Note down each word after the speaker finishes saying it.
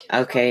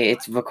Okay,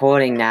 it's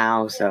recording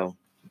now, so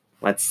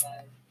let's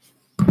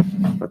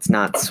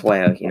not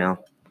swear, you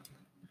know?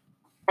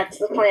 That's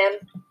the plan.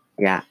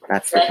 Yeah,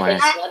 that's the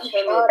plan.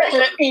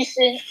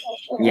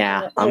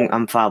 Yeah,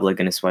 I'm probably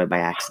gonna swear by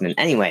accident.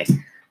 Anyway,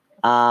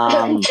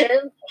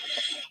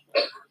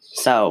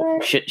 so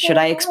should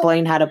I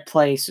explain how to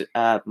play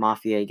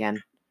Mafia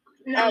again?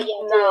 No.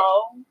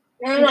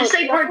 Just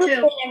say part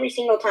 2 every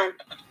single time.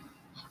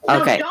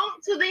 Okay. No,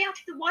 don't. So they have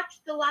to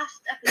watch the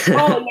last episode.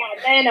 Oh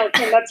yeah, I know,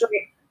 Tim. That's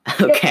right.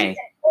 Okay.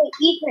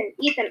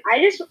 Ethan.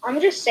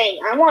 I'm just saying.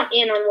 I want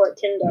in on what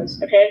Tim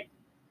does. Okay.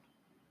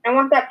 I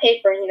want that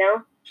paper. You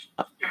know.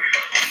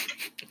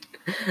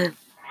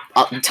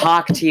 I'll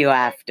talk to you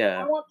after.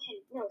 I want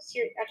in. No,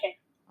 seriously. Okay.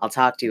 I'll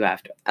talk to you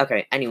after.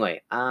 Okay.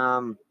 Anyway,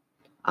 I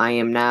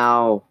am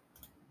now.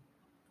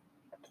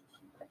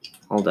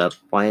 Hold up.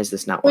 Why is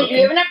this not working? Wait, do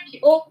you have enough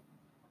people?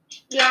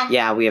 Yeah.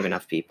 Yeah, we have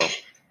enough people.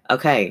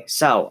 Okay,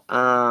 so,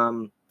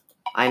 I'm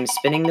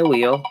spinning the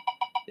wheel.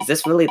 Is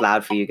this really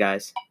loud for you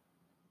guys?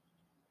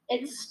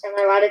 It's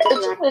loud.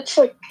 It's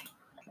like.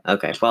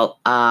 Okay, well,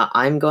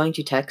 I'm going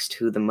to text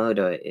who the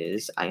murderer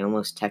is. I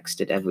almost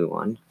texted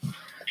everyone.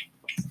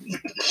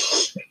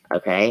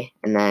 Okay,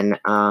 and then,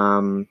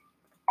 the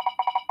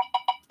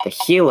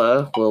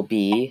healer will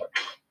be...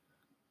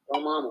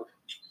 Your mama.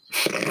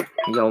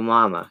 Yo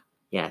mama,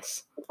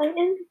 yes.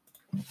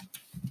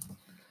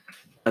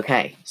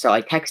 Okay, so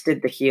I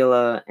texted the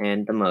healer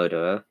and the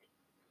murderer,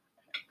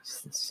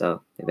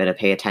 so they better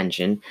pay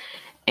attention.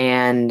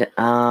 And,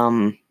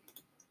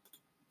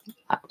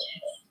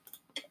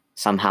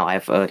 somehow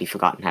I've already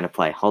forgotten how to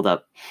play. Hold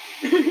up.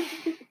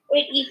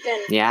 Wait,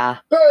 Ethan. Yeah?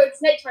 Bro,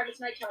 it's nighttime.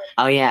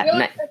 Oh,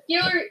 yeah.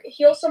 Healer,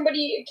 heal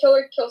somebody,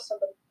 killer, kill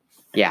somebody.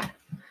 Yeah.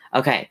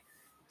 Okay.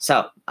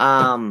 So,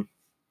 right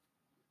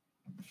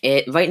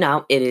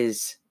now, it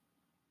is...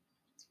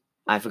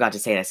 I forgot to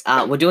say this.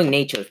 We're doing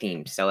nature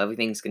themed, so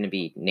everything's gonna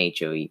be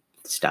nature-y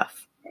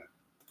stuff.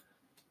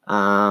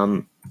 Ethan,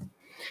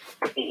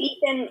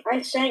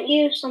 I sent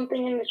you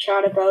something in the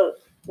chat about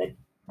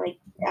like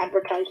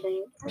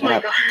advertising. Oh my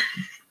god.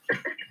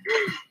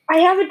 I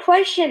have a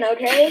question,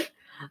 okay?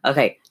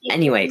 Okay.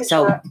 Anyway,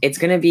 so it's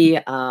gonna be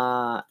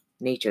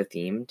nature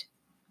themed,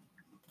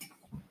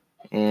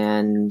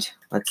 and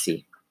let's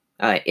see.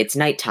 All right, it's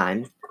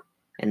nighttime,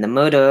 and the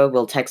murderer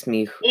will text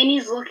me. And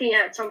he's looking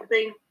at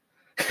something.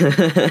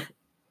 Alright,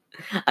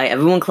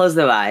 everyone close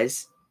their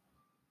eyes.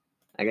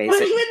 Okay, But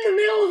so... I'm in the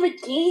middle of a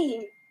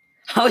game.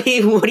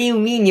 What do you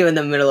mean you're in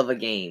the middle of a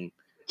game?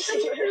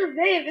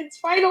 Babe, it's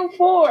Final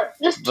Four.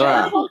 Just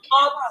turn Bruh.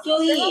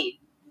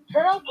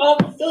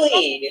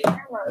 obsolete.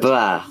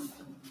 Bruh.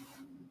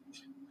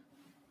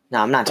 No,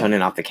 I'm not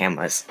turning off the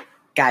cameras.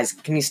 Guys,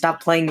 can you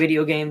stop playing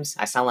video games?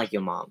 I sound like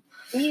your mom.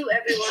 Mute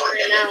everyone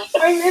right now.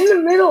 I'm in the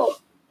middle.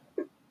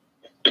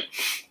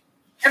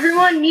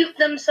 Everyone mute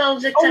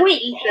themselves except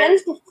Ethan.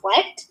 Hands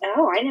deflect?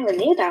 Oh, I never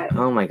knew that.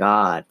 Oh my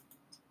god.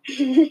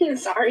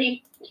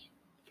 Sorry.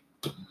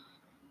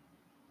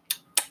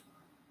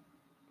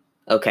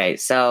 Okay,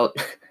 so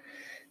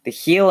the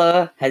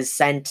healer has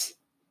sent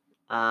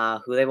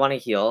who they want to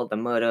heal. The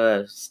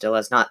murderer still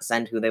has not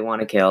sent who they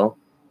want to kill.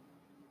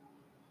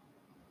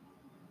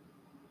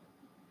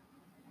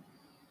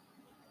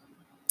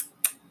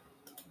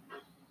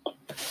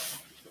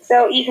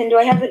 So, Ethan, do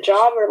I have the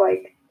job or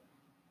like...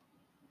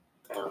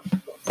 Oh.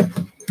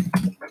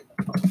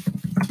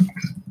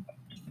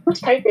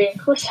 Who's typing?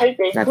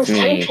 That's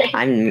me.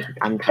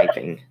 I'm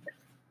typing.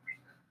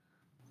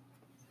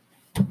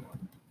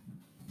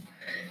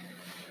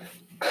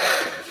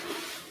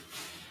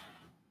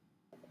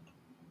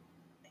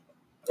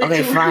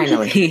 Okay,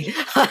 finally.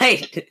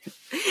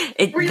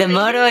 The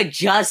murderer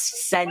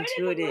just sent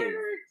who it is. Why did the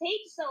murderer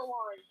take so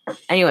long?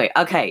 Anyway,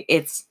 okay,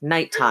 it's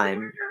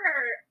nighttime.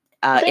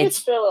 It's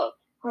Philip.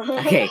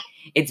 Okay,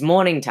 it's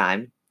morning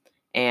time,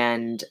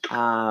 and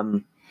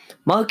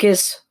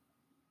Marcus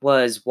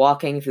was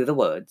walking through the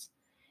woods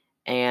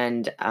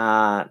and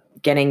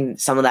getting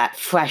some of that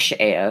fresh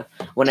air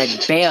when a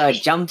bear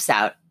jumps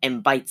out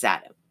and bites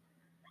at him.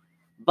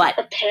 But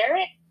a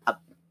parrot?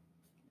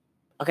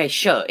 Okay,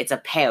 sure, it's a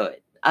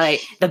parrot.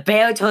 Alright, the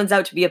bear turns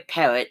out to be a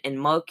parrot, and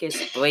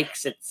Marcus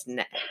breaks its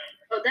neck.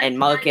 Oh, and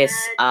Marcus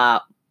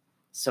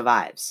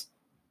survives.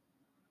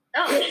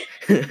 Oh.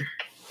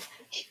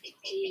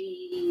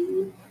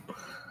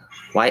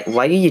 Why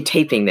are you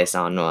taping this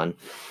on, Ron?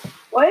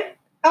 What?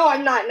 Oh,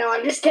 I'm not. No,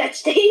 I'm just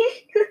texting.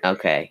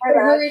 Okay. Who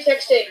are you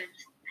texting?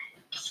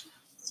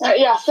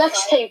 Yeah,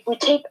 flex tape. We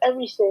tape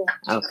everything.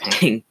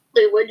 Okay.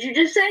 Wait, what'd you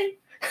just say?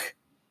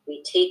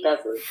 We tape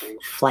everything.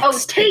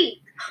 Flex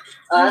tape.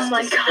 That's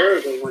my god.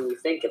 disturbing when you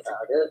think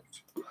about it.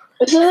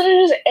 This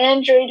is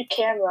Android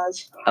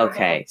cameras.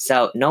 Okay,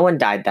 so no one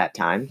died that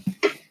time.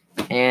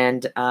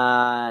 And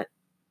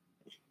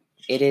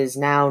it is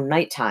now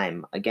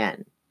nighttime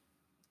again.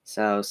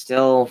 So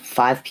still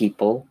 5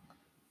 people,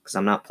 because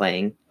I'm not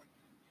playing.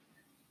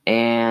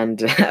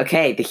 And,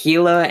 okay, the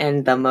healer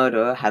and the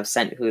murderer have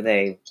sent who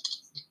they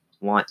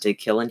want to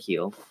kill and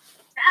heal.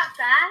 That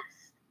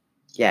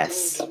fast?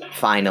 Yes,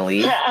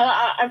 finally.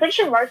 I'm pretty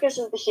sure Marcus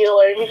is the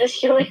healer. He's just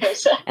healing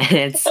himself. And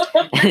it's That's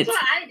what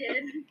I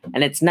did.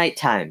 and it's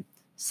nighttime.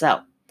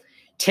 So,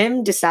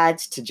 Tim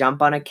decides to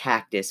jump on a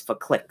cactus for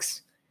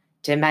clicks.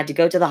 Tim had to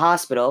go to the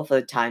hospital for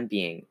the time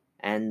being,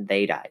 and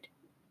they died.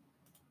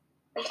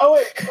 Oh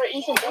wait,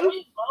 Ethan, don't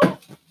we vote?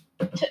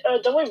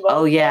 Don't we vote?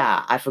 Oh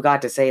yeah, I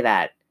forgot to say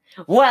that.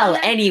 Well,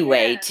 that's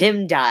anyway, fair.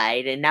 Tim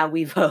died, and now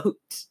we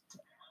vote.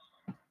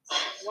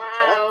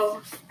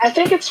 Wow. I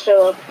think it's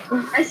Philip.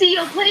 I see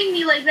you playing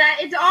me like that.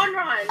 It's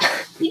Onron.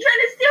 You're trying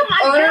to steal my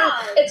Oh, no, job.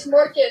 it's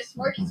Marcus.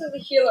 Marcus is the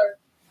healer.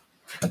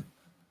 No,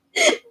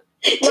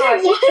 I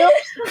think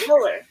Philip's the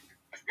healer.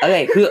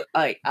 Okay,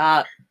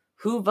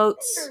 who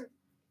votes?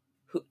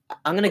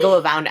 I'm gonna go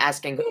around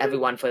asking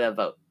everyone for their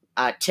vote.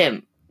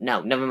 Tim.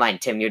 No, never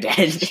mind. Tim, you're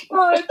dead.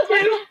 Oh,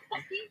 Tim.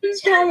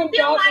 He's trying to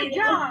steal my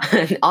job.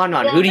 On,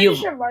 Yeah, who do I'm you?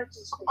 pretty sure Marcus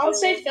is the I'll healer.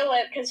 say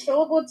Philip, because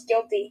Philip looks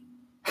guilty.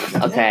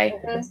 Okay,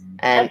 I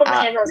and put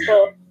my hand on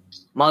Philip.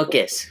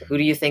 Marcus, who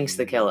do you think's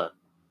the killer?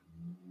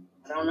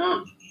 I don't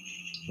know.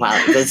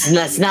 Wow,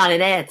 that's not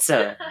an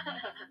answer.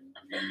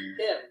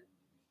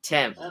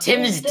 Tim. Tim.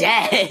 Tim's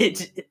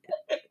dead.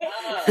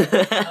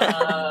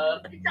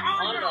 It's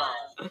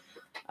Onron.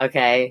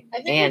 Okay, I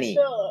think Annie.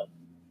 it's Philip.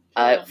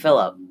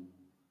 Philip.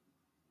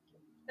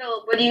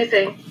 Philip, what do you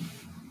think?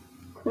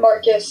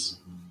 Marcus.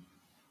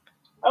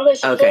 Okay,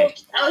 so Okay.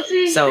 Philip's Oh,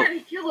 see, So- you're trying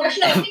to kill him.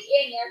 Actually, I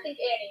think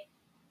Annie.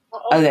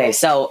 Okay,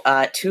 so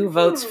 2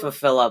 votes for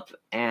Philip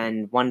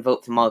and 1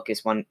 vote for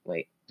Marcus.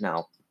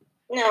 No.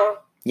 No.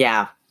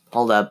 Yeah,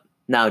 hold up.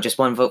 No, just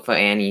 1 vote for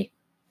Annie.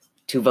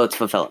 2 votes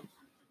for Philip.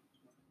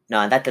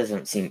 No, that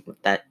doesn't seem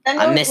that. That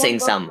I'm means missing one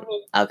vote some. for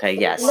me. Okay,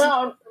 yes.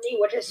 No, for me,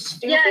 which is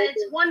stupid. Yeah,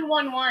 it's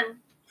 1-1-1.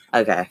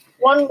 Okay.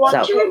 1-1.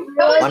 So- two.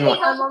 No, One more. Timmy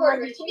House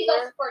Parker. Timmy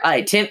House Parker. All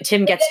right,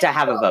 Tim gets to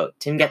have a vote.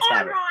 Tim gets to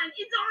have it. Onron,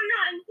 it's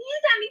Onron.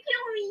 He's trying to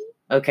kill me.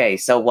 Okay,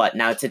 so what?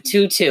 Now it's a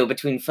 2-2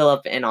 between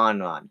Philip and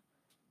Onron.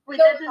 Wait,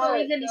 No, that doesn't oh,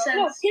 make any no. sense.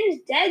 No,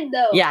 Tim's dead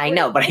though. Yeah, I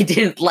know, but I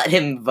didn't let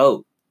him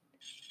vote.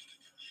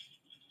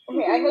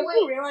 Okay, I hope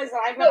you realize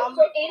that I've been No, on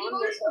so Annie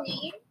voted for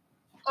me.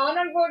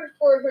 Anna voted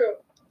for who?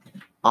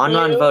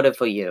 Onron You. voted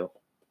for you.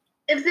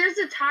 If there's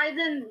a tie,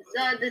 then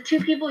the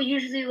 2 people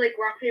usually like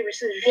rock, paper,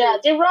 scissors, shoot. Yeah,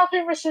 do rock,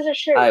 paper, scissors,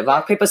 shoot. All right,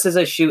 rock paper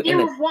scissors shoot You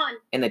in the have won.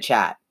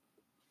 chat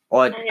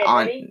or Okay,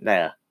 on ready?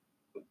 there.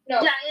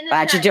 No. Yeah, in the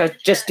Actually, chat,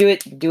 just do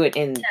it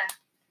in.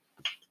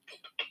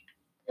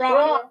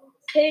 Rock,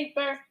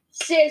 paper,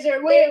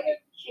 scissors, wait,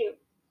 shoot.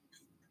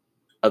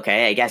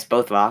 Okay, I guess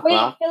both rock. Wait,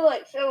 Rock.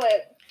 Philip.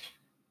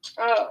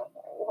 Oh,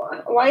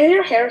 why is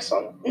your hair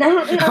so?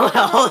 No.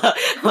 Hold on.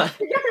 What?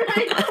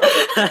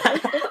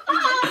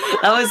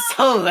 That was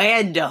so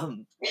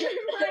random.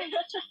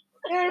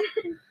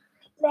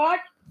 Rock,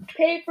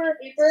 paper,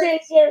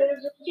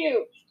 scissors,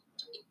 shoot.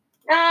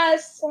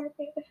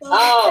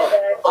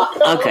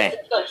 Oh. Okay.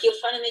 Look, he was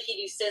trying to make you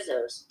do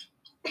scissors.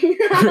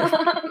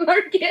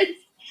 Marcus.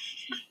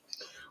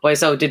 Wait,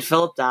 so did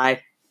Philip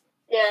die?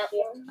 Yeah.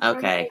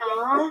 Okay.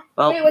 Aww.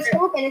 Well, Wait, was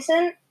Philip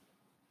innocent?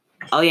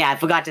 oh yeah, I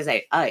forgot to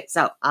say. All right,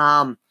 so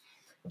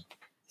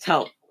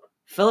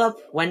Philip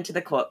went to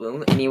the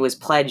courtroom and he was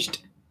pledged,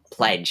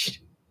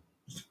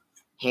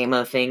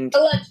 hammer thinged,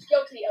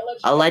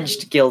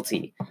 alleged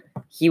guilty.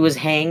 He was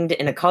hanged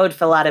and a card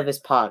fell out of his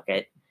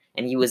pocket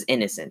and he was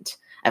innocent.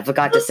 I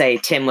forgot to say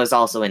Tim was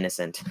also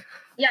innocent.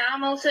 Yeah,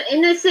 I'm also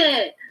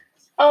innocent.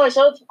 Oh,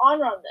 so it's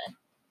Onron then.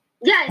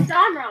 Yeah, it's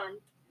Onron.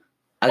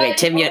 Okay,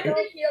 Tim, you. Anna's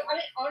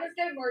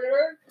got a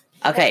murderer.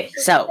 Okay,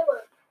 so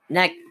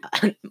next,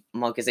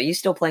 Marcus, are you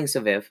still playing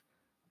Surviv?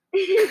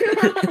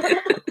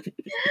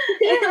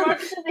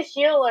 Marcus is the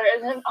healer,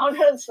 and then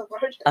Onron's the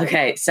murderer.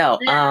 Okay, so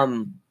Yeah.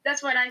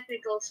 That's what I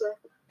think also.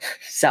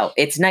 so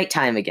it's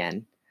nighttime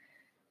again,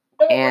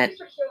 No, And- Marcus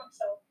would kill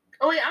himself.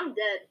 Oh wait, I'm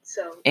dead,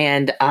 so.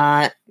 and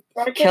Marcus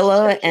is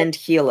killer the and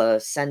healer,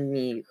 send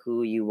me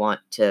who you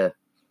want to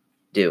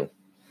do.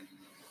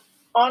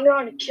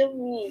 Onron, kill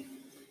me.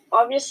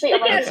 Obviously,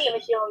 Look at Onron's me.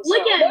 gonna heal himself.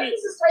 Look at me. Marcus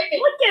is typing.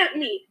 Look at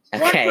me.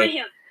 Watch my Okay,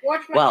 hand.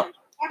 Watch my well, hand.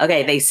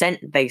 okay, they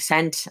sent their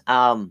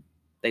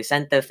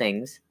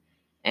things,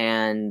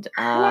 and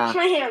Watch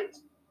my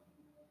hands.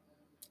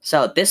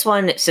 so this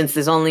one, since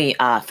there's only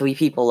 3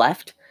 people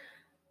left,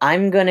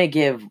 I'm gonna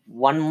give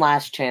one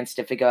last chance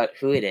to figure out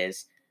who it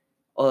is,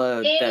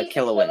 or the Annie's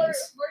killer wins.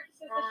 Marcus is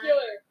the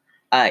killer.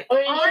 Alright, Oh,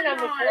 you didn't have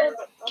Onron.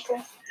 before, but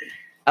okay.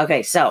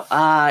 okay, so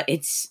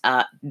it's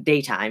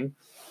daytime,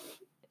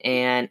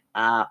 and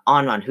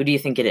Onron, who do you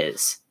think it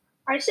is?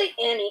 I'd say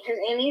Annie, because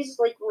Annie's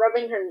like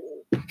rubbing her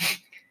knee.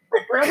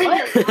 Rubbing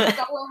her hands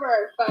all over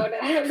her phone.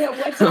 I don't know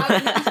what's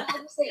happening.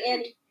 I'll just say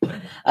Annie.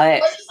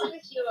 Alright, Marcus is the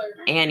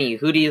healer. Annie,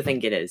 who do you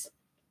think it is?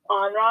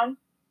 Onron.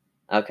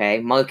 Okay,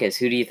 Marcus,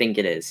 who do you think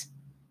it is?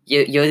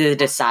 You're the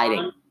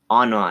deciding.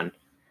 Onron.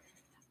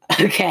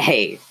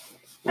 Okay,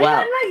 I well,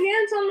 had my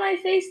hands on my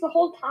face the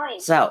whole time.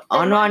 so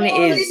Onron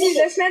Oh, is. you do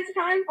this next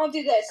time? I'll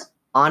do this.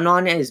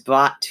 Anon is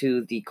brought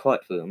to the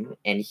courtroom,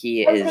 and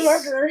he That's is. the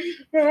murderer.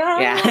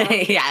 Yeah,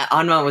 yeah.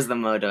 Anon was the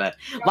murderer.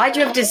 Why'd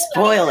you have to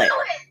spoil it?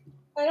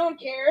 I don't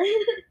care.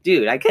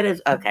 Dude, I could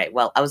have. Okay,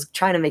 well, I was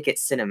trying to make it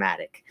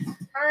cinematic.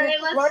 Alright,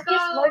 let's Marcus-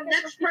 go. Marcus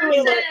Next was the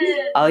healer.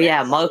 person. Oh yeah,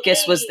 Next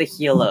Marcus was the game.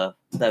 healer.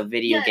 The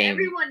video Yeah, game.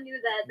 everyone knew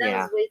that. That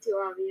Yeah. was way too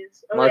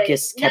obvious. Okay,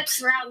 Marcus kept.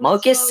 next round, let's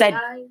Marcus go, said.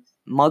 guys.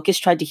 Marcus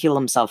tried to heal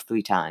himself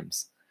 3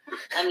 times.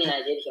 I mean, I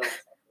did heal myself.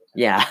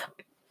 Yeah.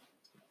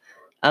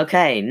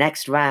 Okay,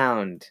 next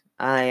round.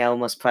 I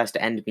almost pressed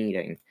end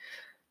meeting.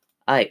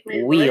 Alright,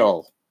 Wait, what?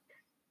 wheel.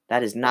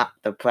 That is not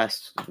the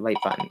press right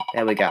button.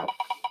 There we go.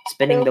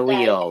 Spinning the Okay.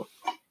 wheel.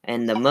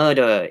 And the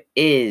murderer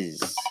is.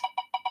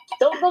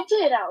 Don't say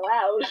it out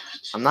loud.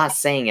 I'm not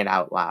saying it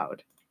out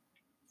loud.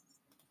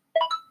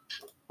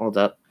 Hold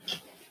up.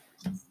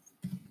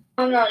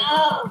 Oh no.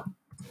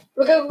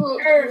 Look at who.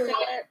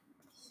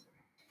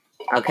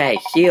 Okay,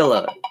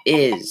 healer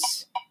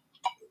is.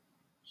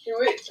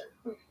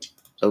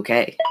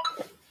 Okay.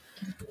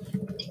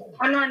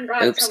 Come on,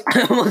 God. Oops,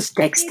 I almost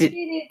texted.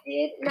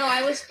 No,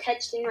 I was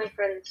texting my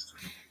friends.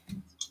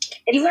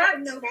 You have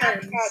no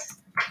friends.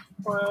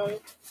 Clown.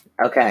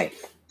 Okay.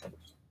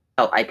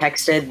 Oh, I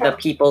texted the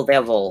people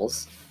their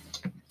roles.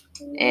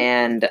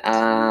 And,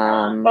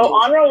 Oh,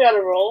 Honor got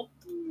a roll.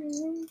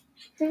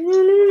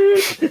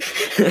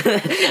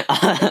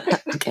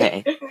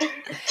 okay.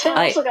 Tim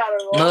Alright, also got a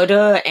roll.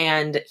 Murder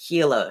and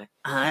healer.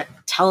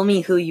 Tell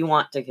me who you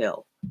want to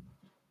kill.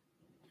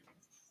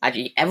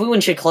 Actually,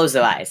 everyone should close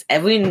their eyes.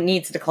 Everyone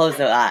needs to close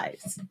their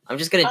eyes. I'm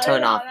just gonna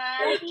turn off.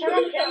 Turn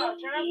off camera.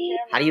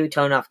 How do you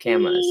turn off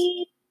cameras?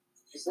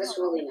 Is this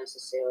really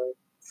necessary?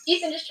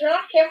 Ethan, just turn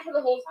off camera for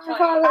the whole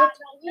time.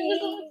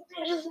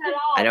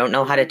 I don't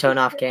know how to turn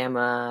off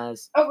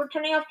cameras. Oh, we're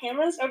turning off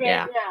cameras? Okay.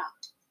 Yeah.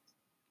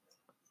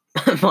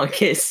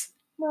 Marcus.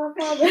 No,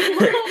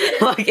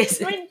 Marcus.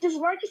 Wait, does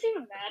Marcus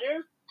even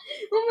matter?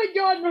 Oh my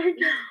god,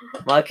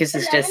 Marcus. Marcus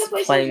is Okay, I'm just gonna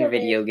play playing some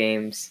video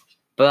games.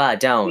 Bruh,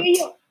 don't.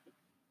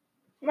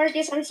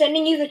 Marcus, I'm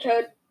sending you the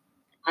code.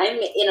 I'm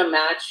in a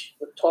match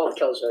with 12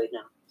 kills right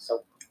now. So,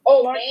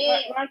 Oh,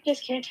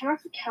 Marcus, can you turn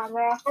off the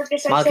camera?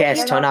 Marcus,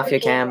 Marcus, turn off your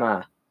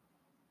camera.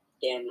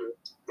 damn you.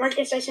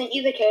 Marcus, I sent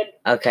you the code.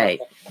 Okay.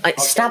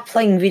 Stop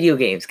playing video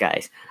games,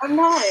 guys. I'm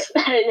not.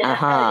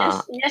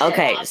 Uh-huh.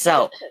 Okay,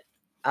 so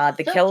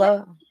the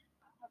killer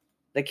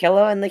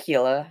and the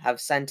healer have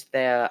sent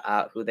their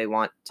who they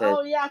want to.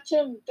 Oh yeah,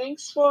 Tim.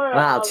 Thanks for.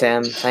 Wow,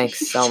 Tim,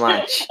 thanks so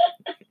much.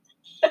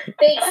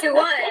 Thanks to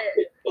what?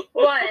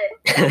 What?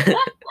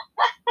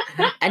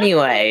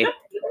 Anyway,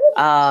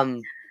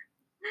 And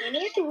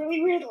it's a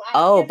really weird laugh.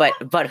 oh,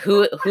 but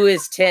who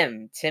is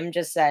Tim? Tim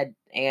just said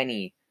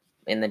Annie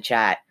in the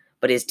chat,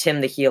 but is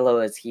Tim the healer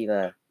or is he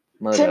the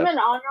murderer? Tim and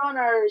Anron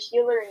are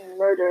healer and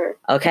murder.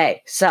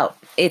 Okay, so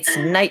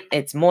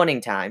it's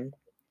morning time,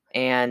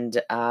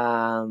 and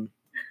I'm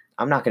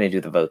not gonna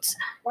do the votes.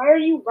 Why are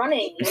you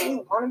running? Do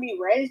you want to be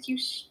raised, you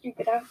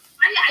stupid ass?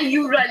 Why are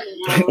you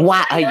running?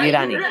 Why are you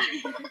running?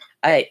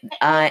 Alright,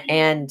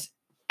 and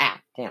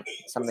damn,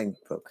 something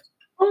broke.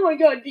 Oh my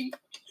god. Okay,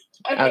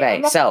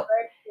 I'm not so,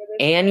 prepared for this.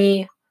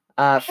 Annie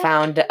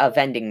found a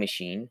vending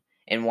machine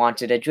and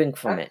wanted a drink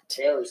from it.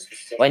 Really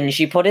specific. When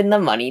she put in the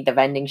money, the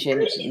vending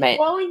machine She's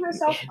blowing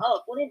herself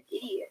up. What an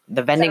idiot.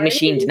 the vending Sorry.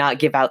 machine did not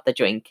give out the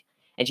drink,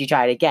 and she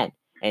tried again,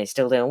 and it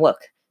still didn't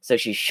work. So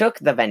she shook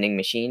the vending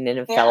machine and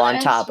it Yeah, fell on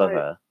I'm top of sorry.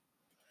 her.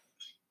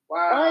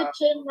 Wow. Alright,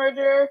 Tim,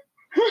 murder.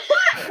 Look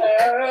at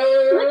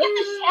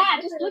the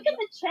chat. Just look at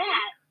the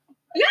chat.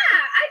 Yeah,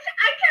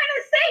 I kind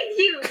of saved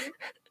you.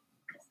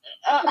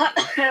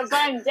 But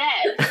I'm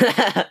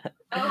dead.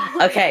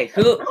 Okay,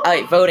 who?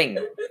 Alright, voting.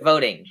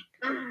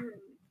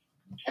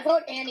 I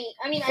vote Annie.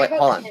 I mean, Wait, I vote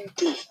hold on.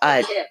 Tim.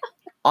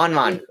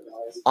 Onron.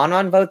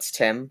 Onron votes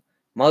Tim.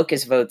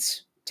 Marcus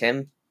votes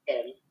Tim.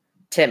 Tim.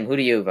 Tim, who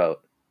do you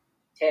vote?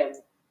 Tim.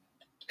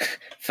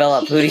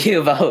 Philip, who do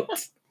you vote?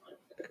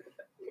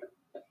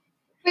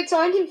 Wait, so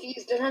I'm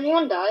confused. Did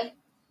anyone die?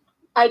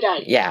 I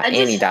died. Yeah, I just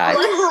Annie died.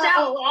 blessed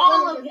out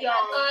all of y'all.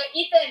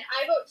 Ethan,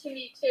 I vote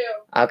Timmy too.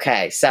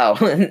 Okay, so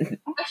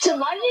So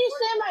why did you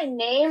say my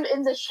name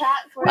in the chat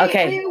for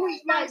Okay.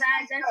 Wait, My guys,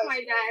 bad, that's my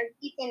bad.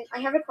 Ethan, I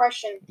have a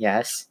question.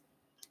 yes.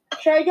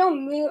 Should I go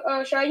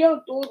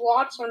dual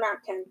lots or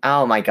not 10?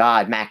 Oh my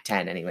God, Mac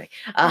 10 anyway.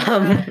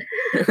 Alright,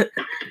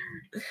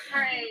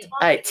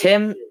 Alright,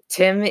 Tim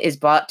is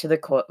brought to the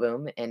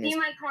courtroom and is see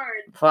my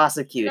card.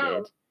 prosecuted.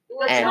 No.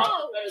 Let's And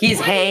go. he's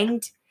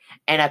hanged,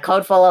 and a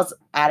card falls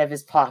out of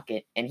his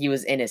pocket, and he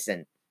was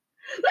innocent.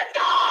 Let's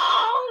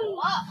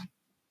go!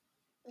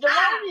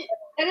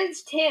 And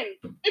it's Tim.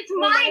 It's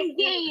mind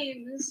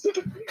games.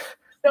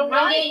 So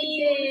Mind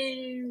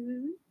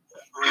games.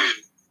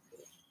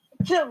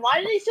 Tim,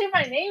 why did he say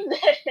my name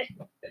then?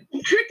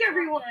 Trick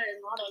everyone.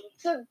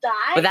 To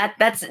die? But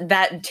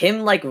that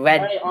Tim like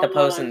read Alright, the I'm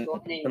person,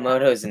 joining the now.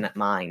 mottos in that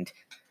mind.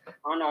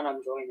 Oh no,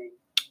 I'm joining.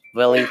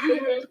 Really?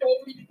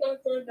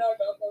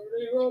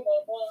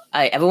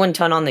 Alright, everyone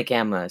turn on the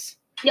cameras.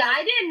 Yeah,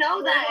 I didn't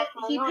know that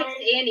he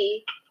picked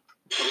Annie.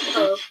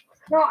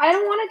 No, I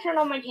don't want to turn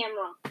on my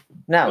camera.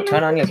 No,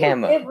 turn on your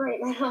camera. Right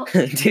now.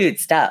 Dude,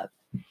 stop.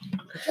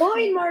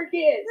 Why, Marcus?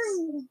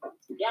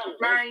 Yeah,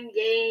 Mind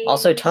games.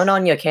 Also, turn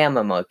on your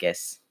camera,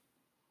 Marcus.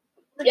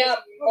 Yeah, I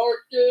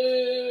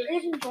Marcus.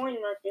 didn't join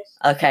Marcus.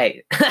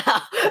 Okay.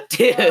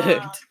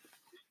 Dude.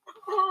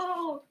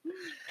 Oh.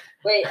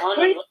 Wait, on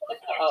Wait.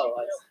 oh,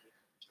 I see.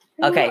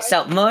 Okay,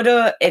 so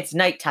Moto, it's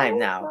nighttime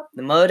now.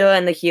 The Moto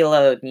and the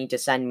Hilo need to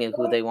send me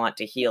who they want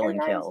to heal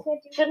and kill.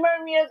 Sigma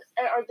and me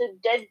are the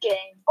dead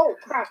gang. Oh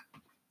crap!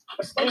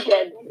 I'm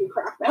dead.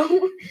 Crap now.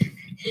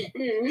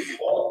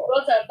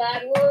 What's a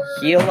bad word?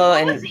 Hilo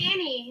What and was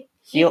Annie?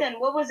 Hil- Ethan,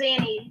 what was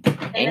Annie?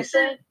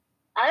 Innocent.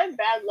 I have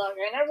bad luck.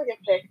 I never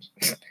get picked.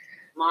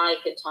 My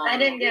katana. I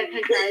didn't get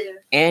picked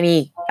either.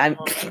 Annie,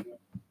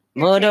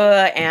 Moto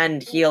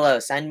and Hilo,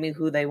 send me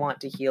who they want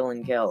to heal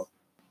and kill.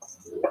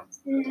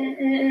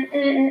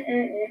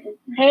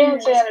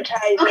 Hand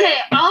sanitizer. Okay,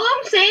 all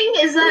I'm saying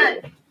is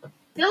that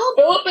Philip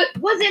Philip.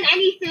 wasn't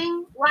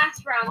anything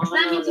last round, so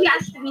that means he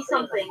has to be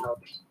something.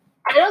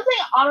 I don't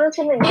think Honor's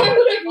gonna know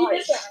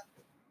much.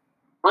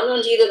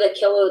 Unknown's either the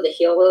killer or the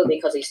healer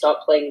because he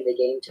stopped playing the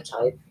game to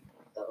type.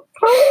 So.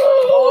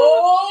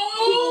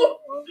 Oh!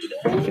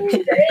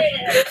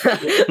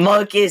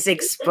 Marcus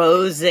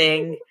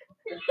exposing.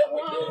 I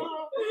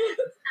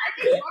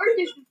think Marcus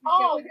is the Oh,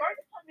 killer.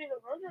 Marcus might be the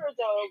murderer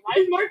though. Why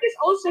did Marcus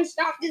also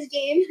stop this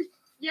game?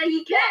 Yeah,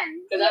 he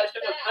can. Because I was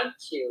going to punch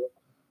you.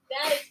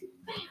 That is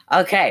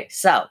Okay,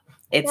 so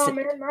it's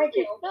man,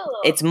 Marcus.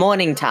 it's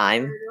morning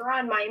time, Murder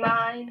on my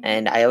mind.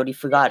 and I already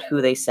forgot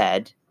who they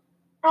said.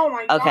 Oh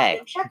my Okay.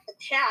 god! Check the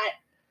chat.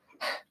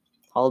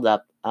 Hold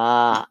up.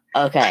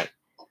 Okay.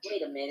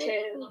 Wait a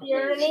minute.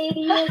 You're an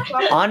idiot.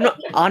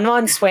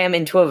 Onron swam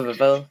into a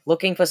river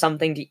looking for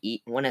something to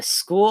eat when a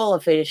school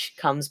of fish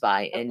comes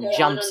by and Okay,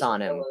 jumps Unknown's on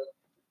the him. killer.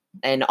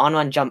 And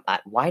Onron jumped.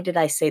 Why did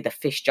I say the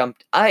fish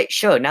jumped? Alright,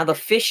 sure. Now the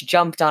fish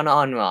jumped on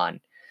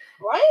Onron.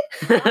 What?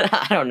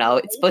 I don't know.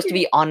 It's supposed to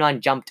be Onron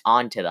jumped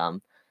onto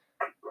them.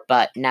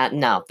 But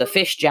no, the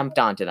fish jumped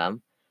onto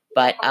them.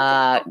 But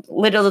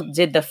little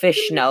did the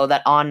fish know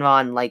that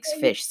Onron likes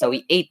fish, so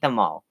he ate them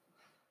all.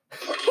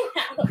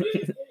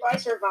 I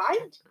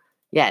survived.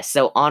 Yes,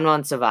 so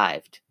Onron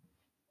survived.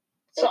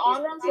 So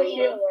Honor's the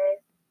healer.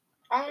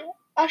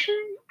 Actually,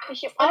 I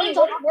mean, Honor's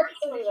what is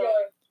the healer?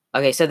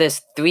 Okay, so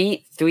there's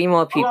three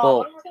more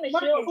people. Honor's gonna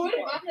heal.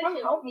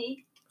 Marcus, help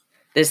me.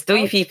 There's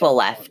three people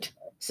left.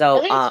 I So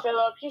think it's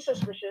Philip. He's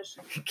suspicious.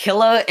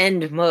 Killer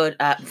and Hilo,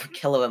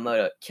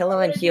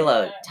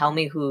 tell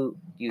me who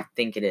you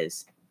think it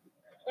is.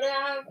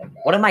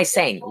 What am I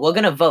saying? We're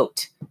gonna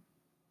vote.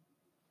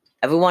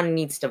 Everyone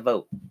needs to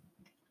vote.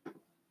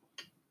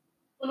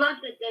 Well,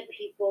 not the dead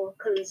people,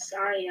 because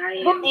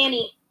Vote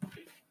Annie.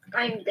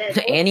 I'm dead.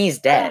 Annie's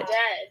dead.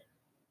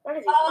 What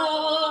is he?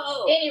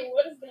 Oh! Annie,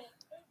 what is that?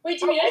 Wait,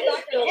 I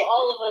just killed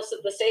all of us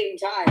at the same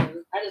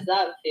time. How does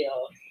that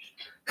feel?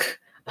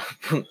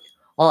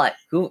 Hold on.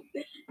 Who?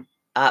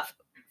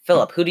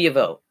 Philip, who do you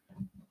vote?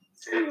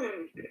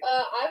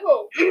 I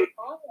vote.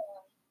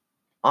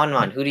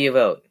 Onron, who do you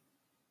vote?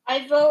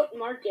 I vote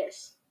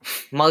Marcus.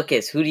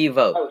 Marcus, who do you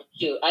vote? Oh,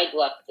 shoot. I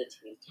left the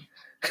team.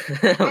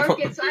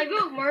 Marcus, I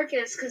vote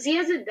Marcus, because he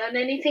hasn't done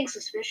anything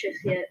suspicious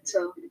yet,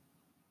 so.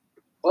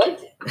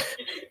 What?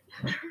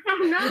 Oh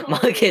no.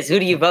 Marcus, who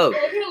do you vote?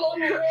 I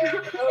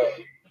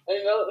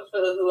vote for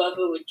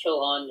whoever would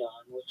kill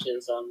Anyan, which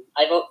is,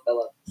 I vote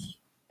Philip.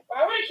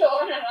 Why would I kill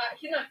Anna?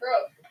 He's not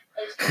broke.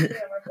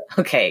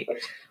 Okay.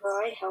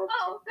 I help.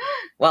 Oh.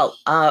 Well,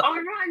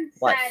 Arnon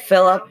what? said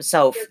Philip. no.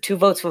 So 2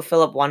 votes for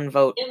Philip, 1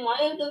 vote Then why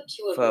are the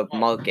two of for them?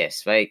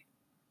 Marcus, right?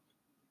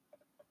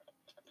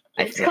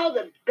 It's called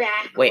a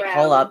background. Wait,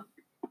 hold up.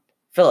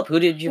 Philip, who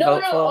did you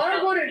vote for?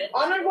 Honor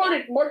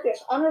voted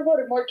Marcus. Honor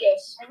voted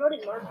Marcus. I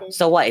voted Marcus.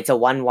 So what? It's a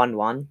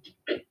 1-1-1.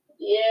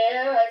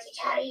 Yeah, it's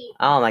tight.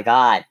 Oh my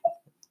god.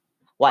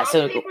 What?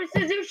 So Rock, paper,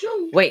 scissors,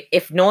 shoot. wait,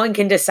 if no one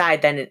can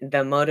decide, then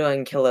the Moto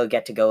and Kilo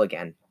get to go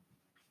again.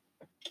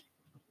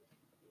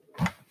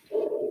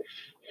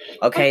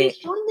 Okay. Marcus,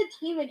 join the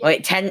team again.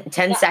 Wait,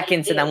 10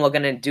 seconds, and then we're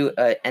gonna do.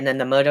 And then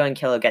the Moto and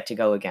Kilo get to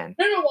go again.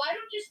 No, why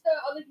don't just the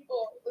other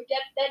people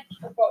get that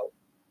vote?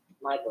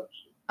 My vote.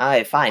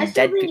 Alright, I fine.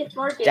 still Dead, think it's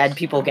Marcus. dead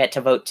people get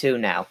to vote too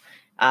now.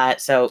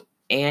 So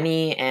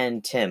Annie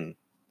and Tim,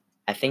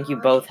 I think you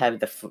both have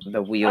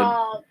the weird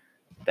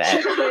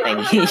that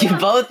thing. You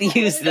both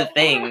use the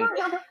thing.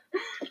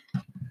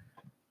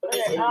 What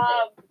is it?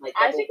 Like,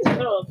 I think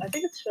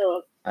it's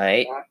Philip.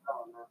 Alright,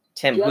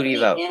 Tim, who do you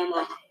vote?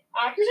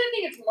 I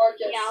think it's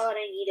Marcus. Yeah, what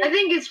I needed. I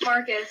think it's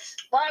Marcus.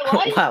 Why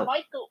is Wow.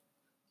 Michael?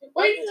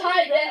 Wait, it's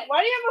tied again. Why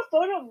do you have a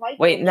photo of Michael?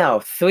 Wait, no,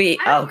 3.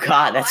 I Oh don't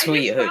god, know, that's I just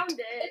weird. found it.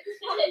 It's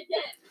tied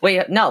again.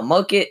 Wait, no,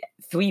 Marcus.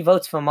 3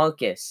 votes for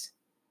Marcus.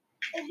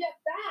 And get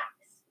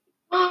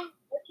facts. Marcus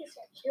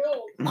got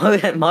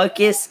killed.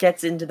 Marcus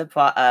gets into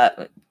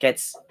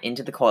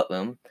the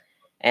courtroom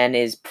and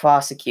is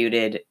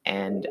prosecuted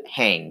and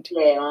hanged.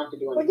 Yeah, I don't have to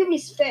do Look anything. at me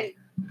spin.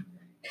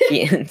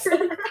 He-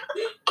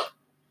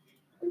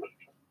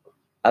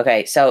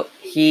 okay, so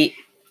he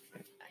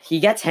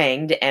gets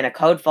hanged and a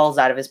code falls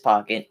out of his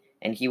pocket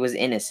and he was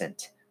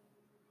innocent.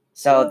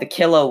 So the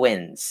killer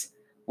wins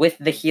with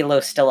the Hilo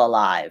still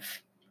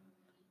alive.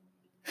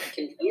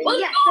 Confused.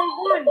 Yes, I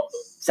won.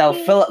 So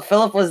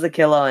Philip was the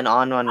killer and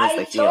Onron was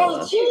the healer. I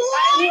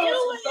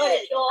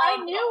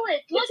knew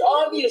it. Look, It's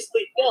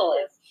obviously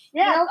Philip.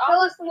 yeah, No, it's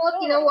Phyllis, obviously look,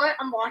 you know what?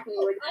 I'm blocking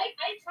you. I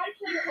tried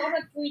to kill Anna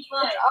 3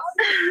 times.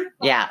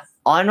 Yeah,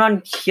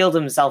 Onron healed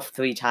himself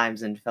 3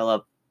 times and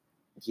Philip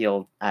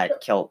tried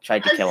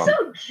to I'm kill him.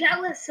 so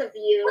jealous of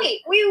you.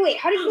 Wait.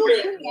 How did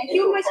you kill me? I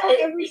healed myself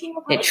every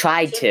single time. It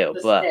tried to,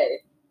 but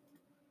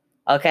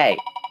okay.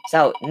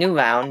 So new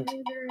round.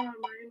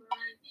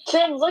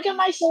 Tim, look at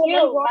my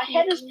skill. My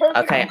head is perfect.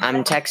 Okay,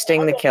 I'm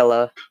texting the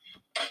killer,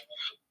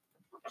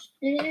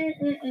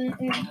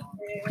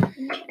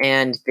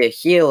 and the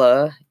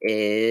healer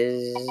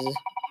is.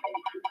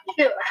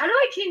 Dude, how do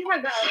I change my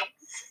balance?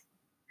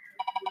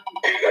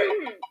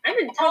 I've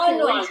been talking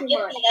way too Get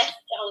much. the F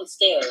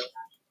downstairs.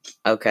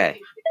 Okay,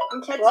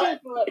 I'm texting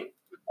Philip.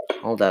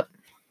 hold up.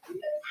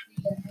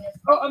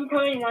 Oh, I'm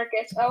coming,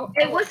 Marcus. Oh,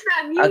 Hey, what's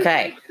that music?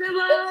 Okay.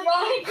 Philip?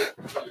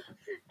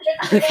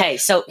 Okay,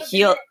 so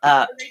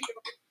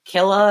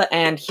killer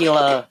and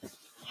healer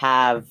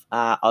are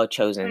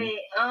chosen. Wait,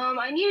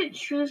 I need to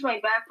choose my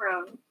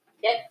background.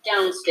 Get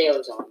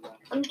downstairs on.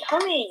 I'm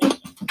coming.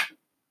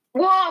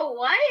 Whoa,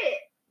 what?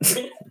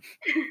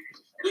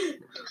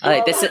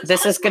 Alright,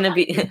 this is gonna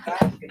be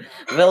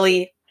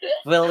Willie,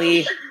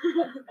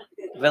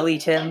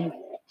 Tim.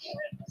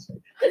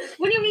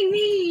 What do you mean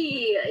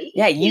me?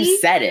 Yeah, you He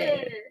said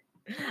it.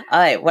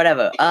 Alright,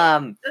 whatever.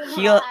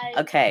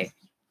 Okay.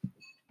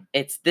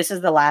 This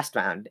is the last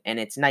round, and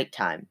it's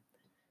nighttime.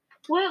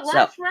 What, So-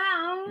 last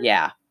round?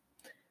 Yeah.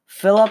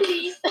 Philip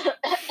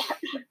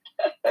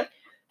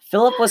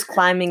was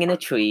climbing in a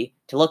tree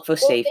to look for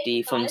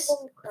safety from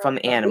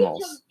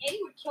animals. Annie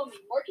would kill me.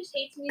 Marcus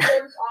hates me.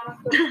 There's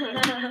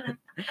Anna.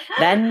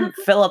 Then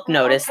Philip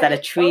noticed that the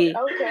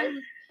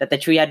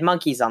tree had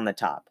monkeys on the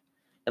top.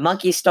 The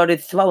monkeys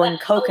started throwing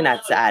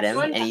coconuts at him,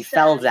 and he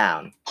fell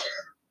down.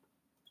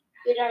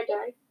 Did I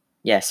die?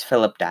 Yes,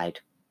 Philip died.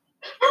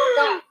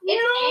 God, it's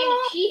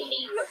Annie. She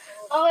hates me.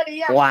 Oh,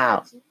 yeah.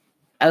 Wow.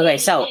 Okay,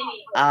 so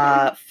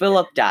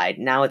Philip died.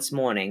 Now it's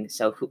morning,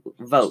 so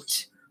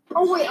vote.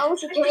 Oh wait, I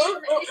was a killer.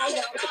 Oh, I know.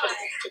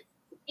 Ethan,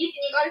 you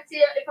gotta see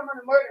if I'm a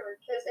murderer.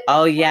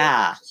 Oh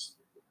yeah.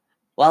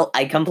 Well,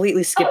 I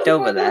completely skipped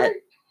over that.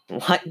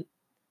 What?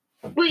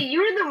 Wait, you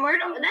were the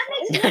murderer? That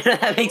makes no sense.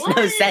 That makes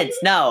no sense.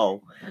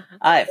 No.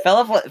 Alright,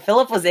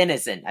 Philip was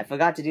innocent. I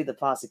forgot to do the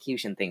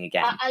prosecution thing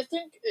again. I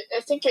think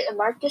it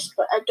Marcus,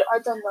 but I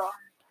don't know.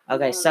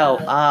 Okay, so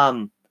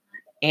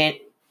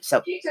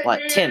what?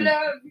 Tim,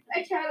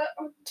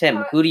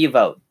 who do you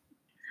vote?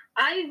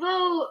 I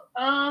vote,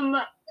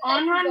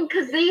 Onrun,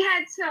 because they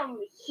had some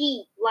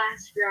heat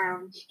last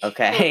round.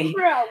 Okay.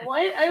 Bro,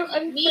 what?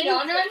 I'm Me and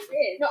Anna?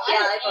 No,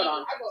 I vote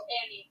on. I vote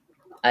Annie.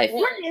 I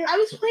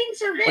was playing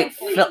survey. Wait,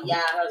 Phil,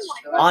 Yeah, that's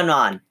true.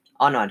 on.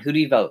 Who do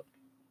you vote?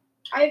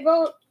 I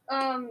vote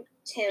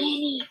Tim.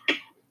 It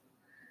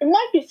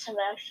might be Tim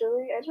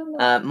actually. I don't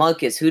know.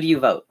 Marcus, who do you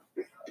vote?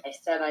 I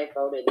said I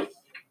voted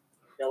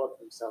Philip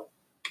himself.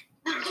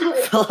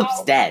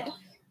 Philip's dead.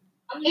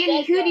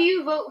 Annie, who do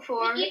you vote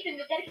for? Ethan,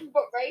 the dead can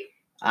vote, right?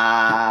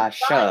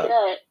 Sure.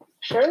 Yeah.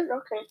 Sure.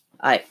 Okay.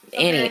 Alright,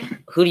 Annie,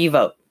 who do you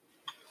vote?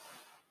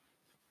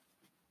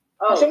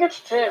 I think it's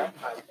Tim.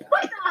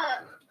 What the?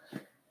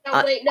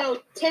 No, wait, no.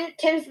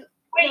 Tim's.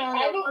 Wait, No,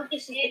 I vote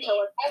Marcus is the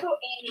killer. I vote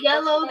Annie.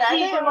 Yellow I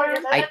think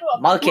paper.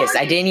 Marcus,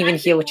 I didn't even I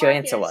hear think what your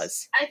Marcus. answer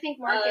was. I think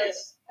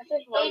Marcus. I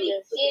think Annie.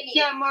 Marcus.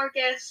 Yeah,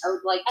 Marcus. I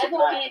would like to I vote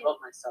not Annie. vote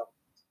myself.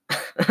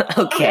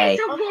 Okay.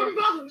 So four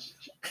votes.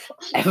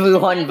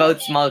 Everyone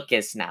votes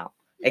Marcus now,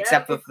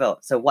 except for Phil.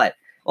 So what?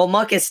 Well,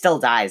 Marcus still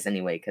dies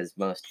anyway, because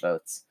most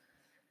votes.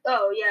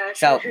 Oh, yeah.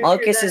 So sure,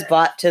 Marcus is that.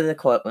 brought to the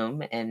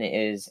courtroom and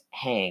is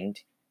hanged,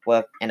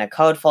 and a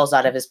card falls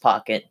out of his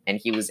pocket, and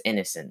he was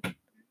innocent.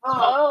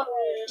 Oh,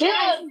 Tim.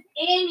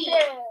 Annie.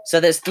 So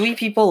there's 3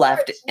 people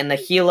left, and the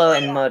healer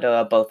and murderer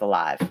are both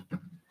alive.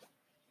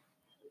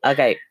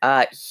 Okay,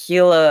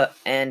 healer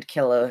and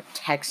killer,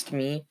 text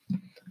me.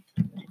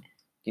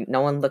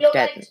 No one looked at.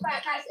 Guys,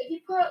 if you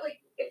put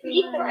if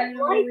you put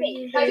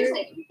everything, I just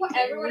think if you put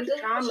everyone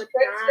just Traumatized.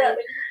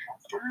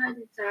 God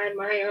inside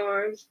my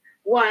arms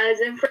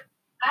wasn't for.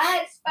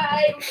 I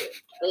spy.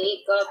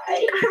 Wake up.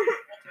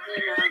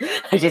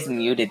 I just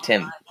muted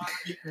Tim.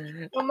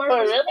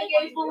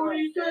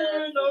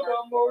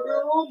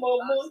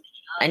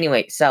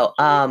 Anyway, so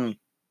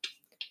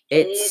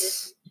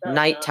it's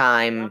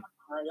nighttime.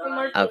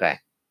 Okay.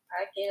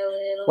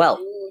 Well,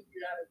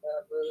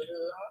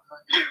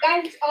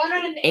 Guys, Honor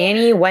and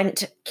Annie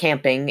went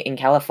camping in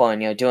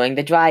California during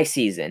the dry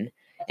season,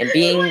 and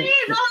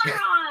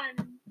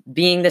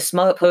being the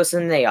smart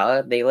person they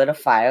are, they lit a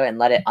fire and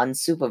let it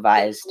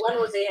unsupervised. When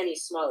was Annie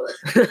smart?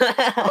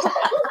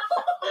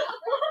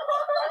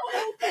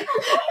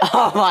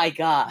 Oh my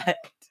god.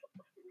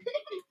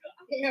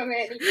 Yeah,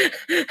 man. And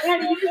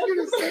you just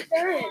gonna sit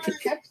there and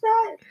catch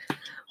that?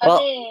 Well,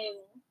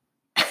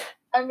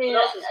 I mean,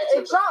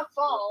 it's not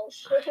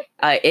false.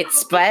 it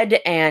spread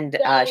and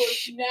That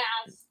was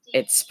nasty.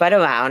 it spread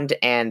around,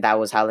 and that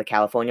was how the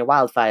California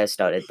wildfire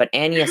started. But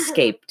Annie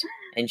escaped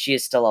and she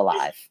is still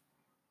alive.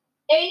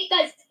 Annie,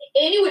 guys,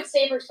 Annie would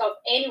save herself.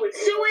 Annie would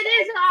save So it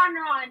is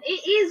Anron.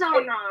 It is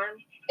Anron.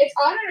 It's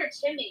Anna or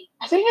Timmy.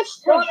 I think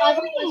it's No, I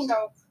vote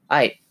myself. All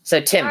right. So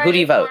Tim, who do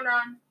you vote?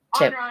 Anron.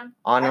 Tim. Anron.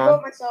 I Onron.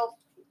 vote myself.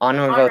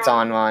 Onron votes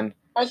Onron.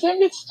 I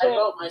think it's I Tim.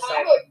 vote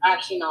myself.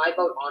 Actually, no, I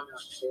vote Anna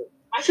too.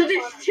 So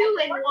there's 2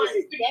 and 1. Marcus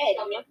is dead.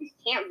 Marcus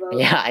can't vote.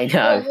 Yeah, I I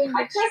know. think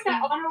I it's trust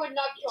that Tim. Honor would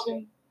not kill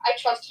him. I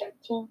trust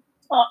him.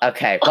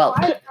 Okay. Well.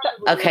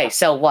 Okay.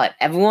 So what?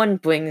 Everyone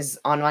brings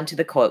Onron to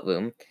the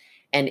courtroom,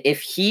 and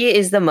if he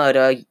is the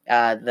murderer,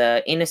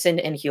 the innocent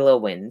and healer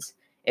wins.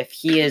 If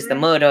he is the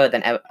murderer,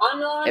 then Anna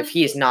if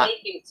he is not,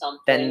 making something,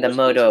 then the which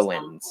murderer is not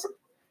wins.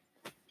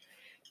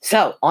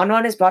 So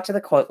Onron is brought to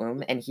the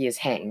courtroom, and he is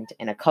hanged.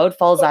 And a code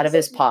falls out of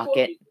his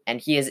pocket, and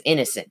he is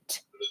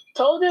innocent.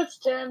 Told you it's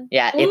Tim.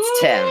 Yeah, it's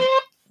Tim.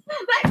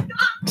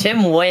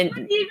 Tim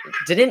won.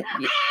 Didn't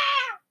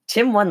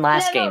Tim won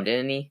last Yeah, no. game?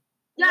 Didn't he?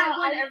 Yeah, No, I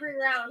won I- every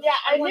round. Yeah,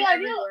 I won knew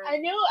every it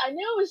round.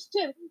 was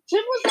Tim.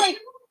 Tim was like,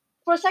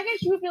 for a second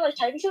she would be like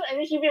typing something, and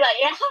then she'd be like,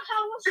 yeah,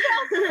 what's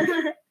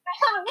up?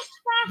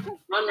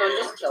 Anna,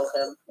 just kill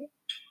him.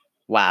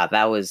 Wow,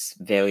 that was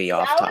very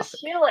off I topic. was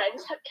healing. I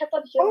just kept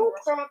on healing. Oh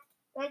crap.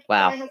 That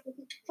Wow. guy has a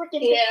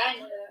freaking Yeah, I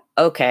know.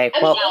 Okay,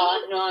 well,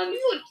 Anna,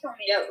 You would kill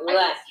me. get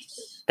left.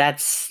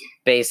 that's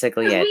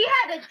basically it. We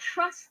had a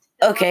trust.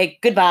 Okay,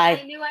 goodbye.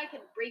 I knew I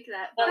could break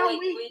that. But, No, like,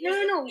 wait, we no,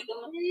 just- no, we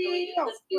don't- no, we no. just